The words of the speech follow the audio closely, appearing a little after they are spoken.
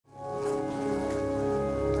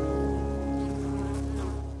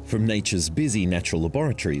From nature's busy natural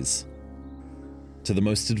laboratories to the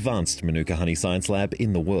most advanced Mānuka honey science lab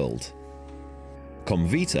in the world,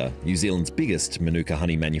 Comvita, New Zealand's biggest Mānuka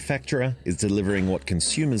honey manufacturer, is delivering what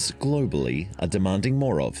consumers globally are demanding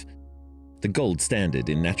more of: the gold standard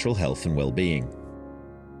in natural health and well-being.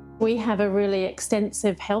 We have a really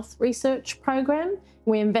extensive health research program.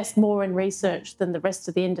 We invest more in research than the rest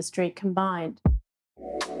of the industry combined.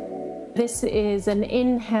 This is an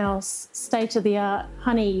in-house, state-of-the-art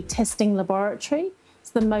honey testing laboratory. It's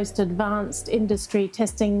the most advanced industry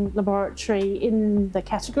testing laboratory in the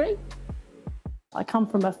category. I come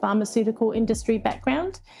from a pharmaceutical industry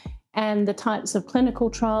background, and the types of clinical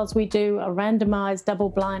trials we do are randomised,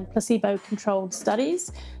 double-blind, placebo-controlled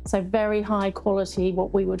studies, so very high quality,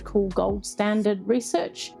 what we would call gold standard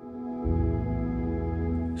research.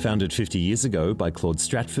 Founded 50 years ago by Claude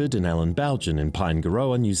Stratford and Alan Bougen in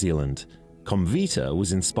Pinegaroa, New Zealand, Comvita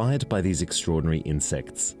was inspired by these extraordinary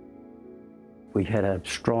insects. We had a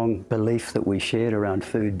strong belief that we shared around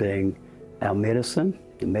food being our medicine,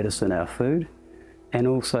 the medicine our food, and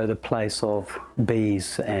also the place of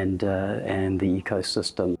bees and the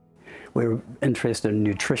ecosystem. We're interested in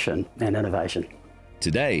nutrition and innovation.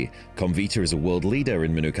 Today, Comvita is a world leader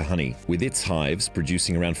in Mānuka honey, with its hives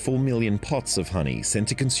producing around 4 million pots of honey sent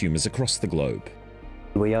to consumers across the globe.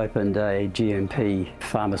 We opened a GMP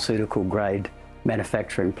pharmaceutical grade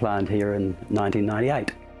manufacturing plant here in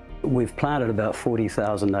 1998. We've planted about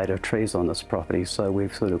 40,000 native trees on this property, so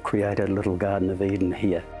we've sort of created a little Garden of Eden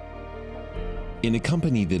here. In a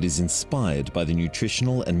company that is inspired by the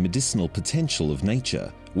nutritional and medicinal potential of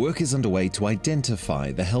nature, work is underway to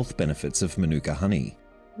identify the health benefits of Mānuka honey.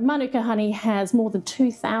 Mānuka honey has more than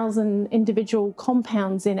 2,000 individual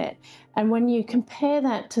compounds in it, and when you compare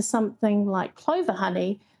that to something like clover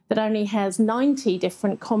honey that only has 90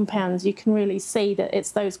 different compounds, you can really see that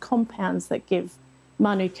it's those compounds that give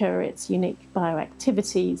Mānuka its unique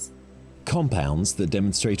bioactivities. Compounds that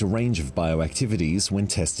demonstrate a range of bioactivities when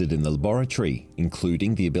tested in the laboratory,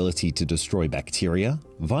 including the ability to destroy bacteria,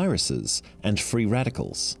 viruses, and free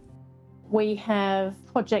radicals. We have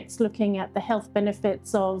projects looking at the health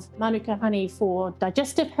benefits of Mānuka honey for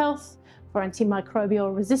digestive health, for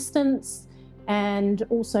antimicrobial resistance, and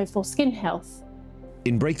also for skin health.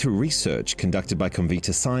 In breakthrough research conducted by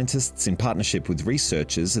Comvita scientists in partnership with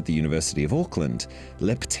researchers at the University of Auckland,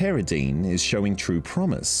 leptosperin is showing true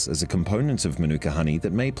promise as a component of Mānuka honey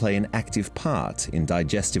that may play an active part in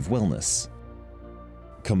digestive wellness.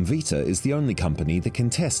 Comvita is the only company that can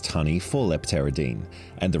test honey for leptosperin,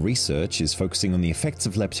 and the research is focusing on the effects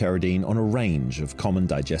of leptosperin on a range of common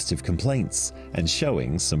digestive complaints and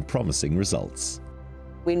showing some promising results.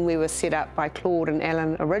 When we were set up by Claude and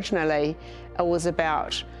Alan originally, it was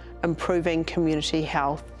about improving community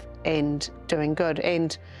health and doing good.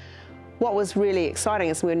 And what was really exciting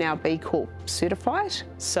is we're now B Corp-certified.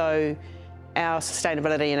 So our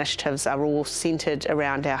sustainability initiatives are all centred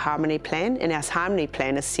around our Harmony Plan, and our Harmony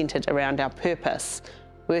Plan is centred around our purpose,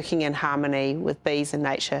 working in harmony with bees and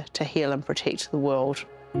nature to heal and protect the world.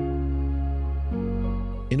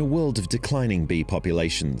 In a world of declining bee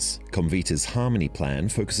populations, Comvita's Harmony Plan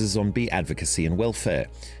focuses on bee advocacy and welfare,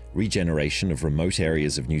 regeneration of remote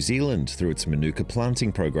areas of New Zealand through its Mānuka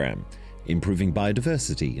planting program, improving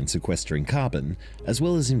biodiversity and sequestering carbon, as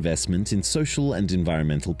well as investment in social and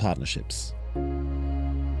environmental partnerships.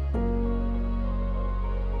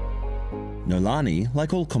 Nolani,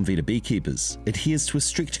 like all Comvita beekeepers, adheres to a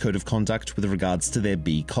strict code of conduct with regards to their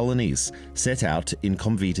bee colonies, set out in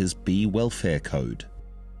Comvita's Bee Welfare Code.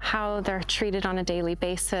 How they're treated on a daily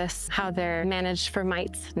basis, how they're managed for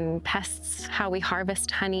mites and pests, how we harvest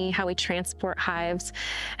honey, how we transport hives.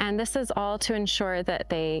 And this is all to ensure that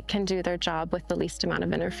they can do their job with the least amount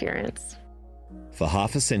of interference. For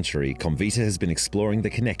half a century, Comvita has been exploring the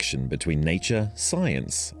connection between nature,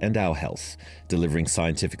 science, and our health, delivering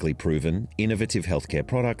scientifically proven, innovative healthcare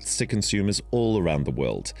products to consumers all around the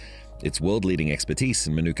world. Its world-leading expertise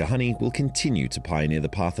in Mānuka honey will continue to pioneer the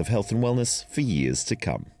path of health and wellness for years to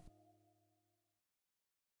come.